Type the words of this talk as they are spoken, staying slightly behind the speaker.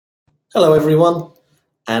Hello, everyone,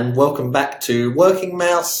 and welcome back to Working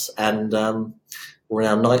Mouse. And we're in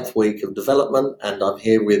our ninth week of development, and I'm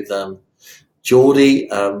here with Geordie,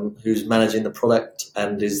 who's managing the product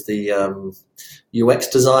and is the UX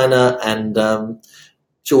designer. And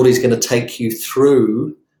Geordie's going to take you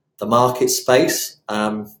through the market space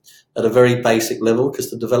at a very basic level,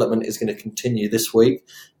 because the development is going to continue this week,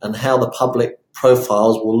 and how the public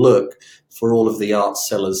profiles will look for all of the art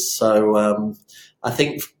sellers. So I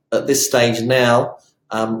think at this stage now,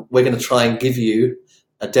 we're going to try and give you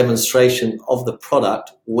a demonstration of the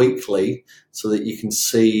product weekly so that you can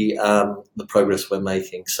see the progress we're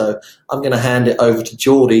making. So I'm going to hand it over to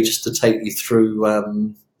Geordie just to take you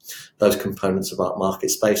through those components of Art Market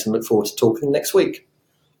Space, and look forward to talking next week.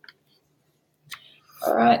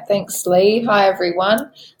 All right, thanks, Lee. Hi,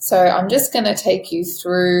 everyone. So I'm just going to take you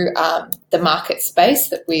through the market space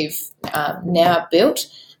that we've now built,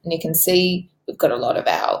 and you can see we've got a lot of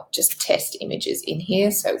our just test images in here,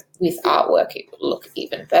 so with artwork it will look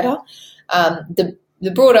even better.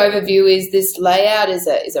 The broad overview is this layout is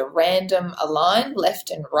a random align left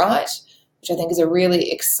and right, which I think is a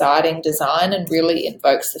really exciting design and really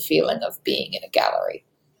invokes the feeling of being in a gallery.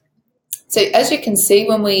 So as you can see,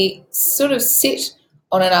 when we sort of sit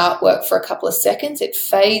on an artwork for a couple of seconds, it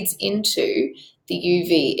fades into the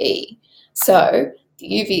UVE. So the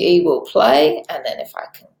UVE will play, and then if I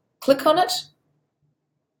can click on it,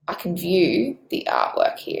 I can view the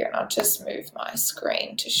artwork here, and I'll just move my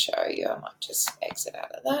screen to show you. I might just exit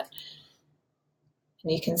out of that.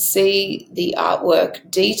 And you can see the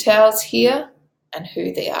artwork details here and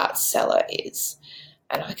who the art seller is.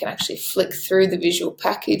 And I can actually flick through the visual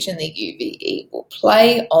package, and the UVE will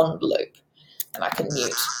play on loop. And I can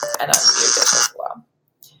mute and unmute it as well.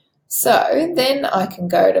 So then I can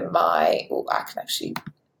go to I can actually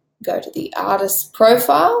go to the artist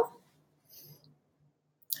profile,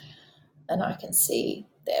 and I can see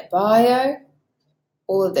their bio,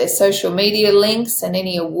 all of their social media links and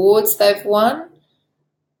any awards they've won.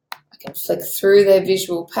 I can flick through their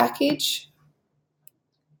visual package,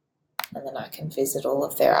 and then I can visit all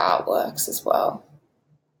of their artworks as well.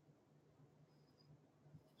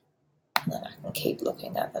 And then I can keep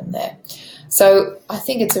looking at them there. So I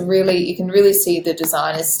think it's you can really see the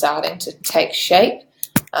design is starting to take shape.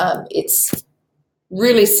 It's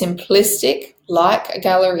really simplistic, like a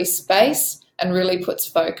gallery space, and really puts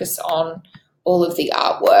focus on all of the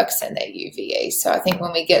artworks and their UVE. So I think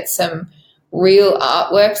when we get some real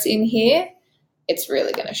artworks in here, it's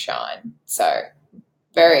really going to shine. So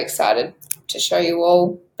very excited to show you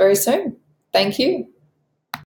all very soon. Thank you.